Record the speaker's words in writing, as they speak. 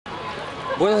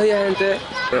Buenos días, gente.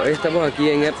 Bueno, hoy estamos aquí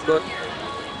en Epcot.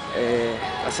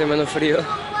 Hace menos frío.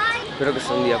 Espero que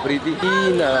sea un día pretty.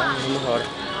 Y nada, nos vemos ahora.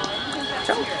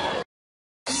 Chao.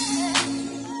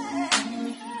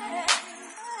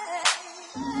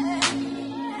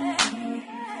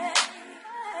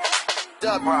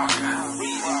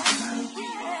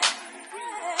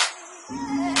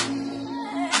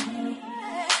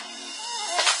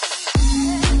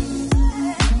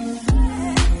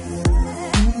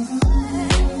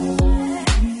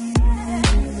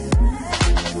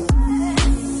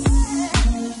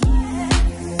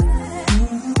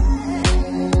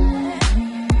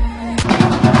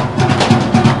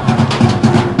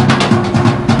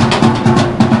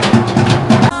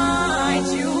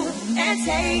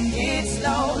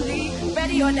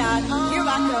 Or not, here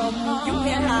I come, you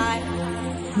can't hide.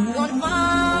 Gonna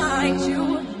find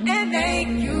you and make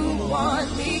you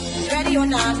want me. Ready or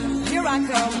not, here I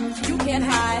come, you can't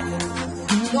hide.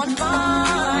 Gonna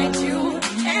find you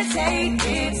and take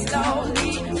it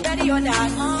slowly. Ready or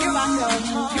not, here I come,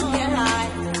 you can't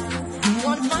hide.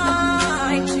 Gonna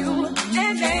find you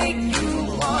and make you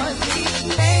want me.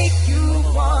 Make you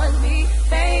want me,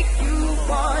 make you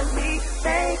want me,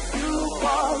 make you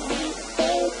want me.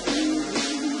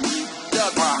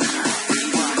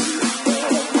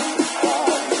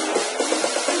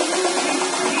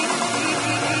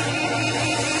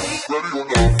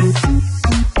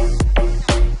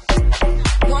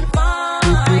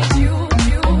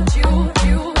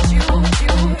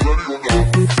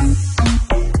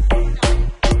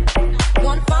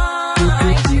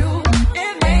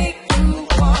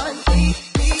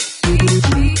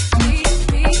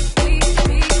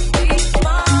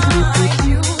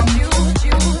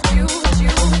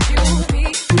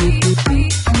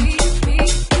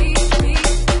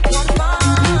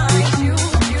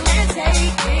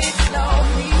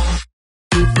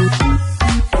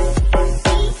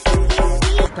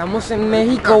 Estamos en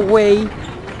México, güey.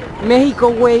 México,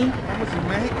 güey. Estamos en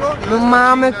México. No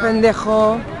mames,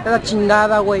 pendejo. De la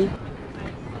chingada, güey.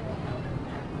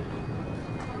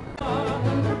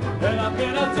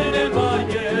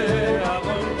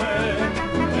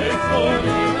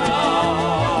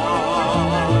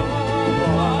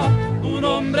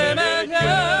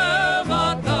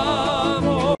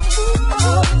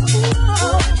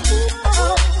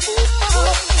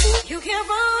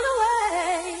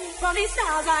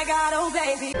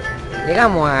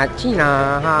 Llegamos a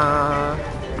China.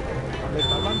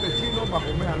 Restaurante chino para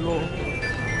comerlo.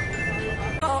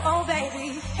 Oh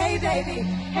baby, hey baby,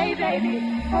 hey baby,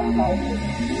 hey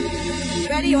baby.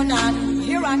 Ready or not,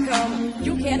 here I come,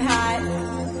 you can't hide.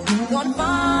 Gonna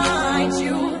find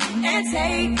you and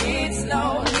take it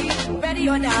slowly. Ready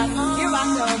or not, here I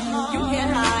come, you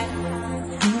can't hide.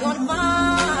 Gonna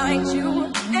find you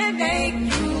and make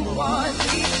you want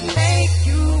me, make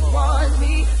you want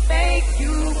me, make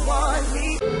you want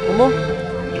me. ¿Cómo?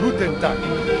 Guten Tag.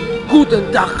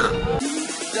 Guten Tag.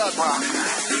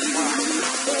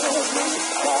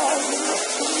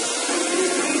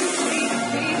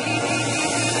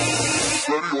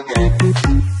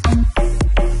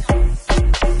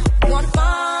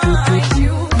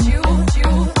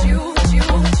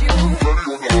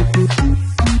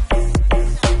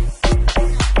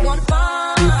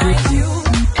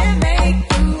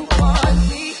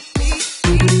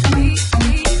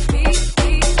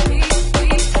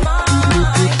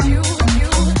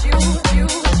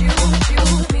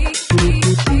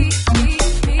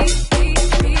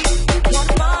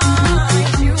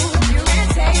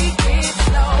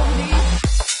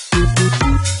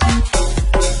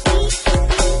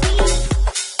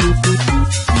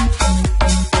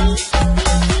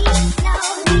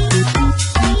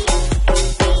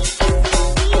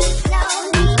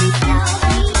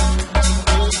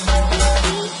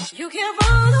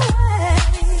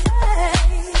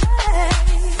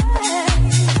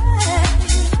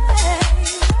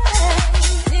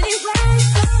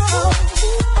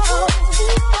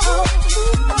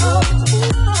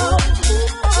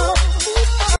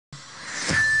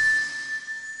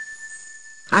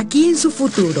 Aquí en su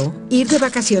futuro, ir de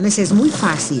vacaciones es muy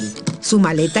fácil. Su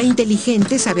maleta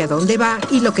inteligente sabe a dónde va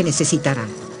y lo que necesitará.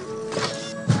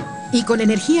 Y con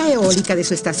energía eólica de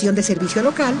su estación de servicio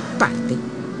local, parte.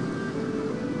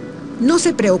 No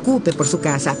se preocupe por su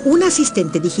casa. Un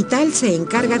asistente digital se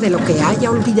encarga de lo que haya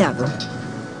olvidado.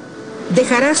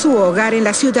 Dejará su hogar en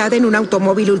la ciudad en un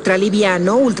automóvil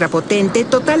ultraliviano, ultrapotente,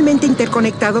 totalmente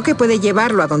interconectado que puede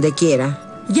llevarlo a donde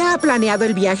quiera. Ya ha planeado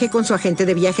el viaje con su agente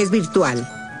de viajes virtual.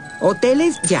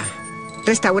 Hoteles, ya.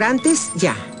 Restaurantes,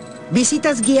 ya.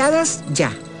 Visitas guiadas,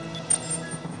 ya.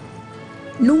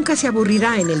 Nunca se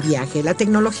aburrirá en el viaje. La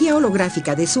tecnología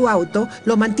holográfica de su auto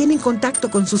lo mantiene en contacto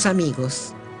con sus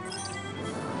amigos.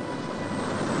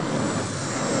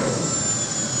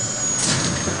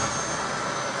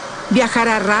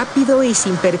 Viajará rápido y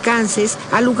sin percances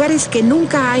a lugares que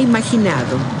nunca ha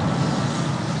imaginado.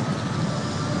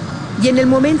 Y en el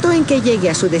momento en que llegue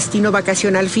a su destino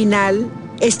vacacional final,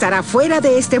 estará fuera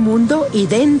de este mundo y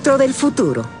dentro del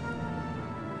futuro.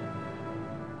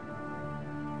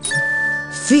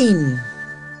 Fin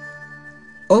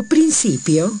o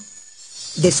principio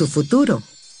de su futuro.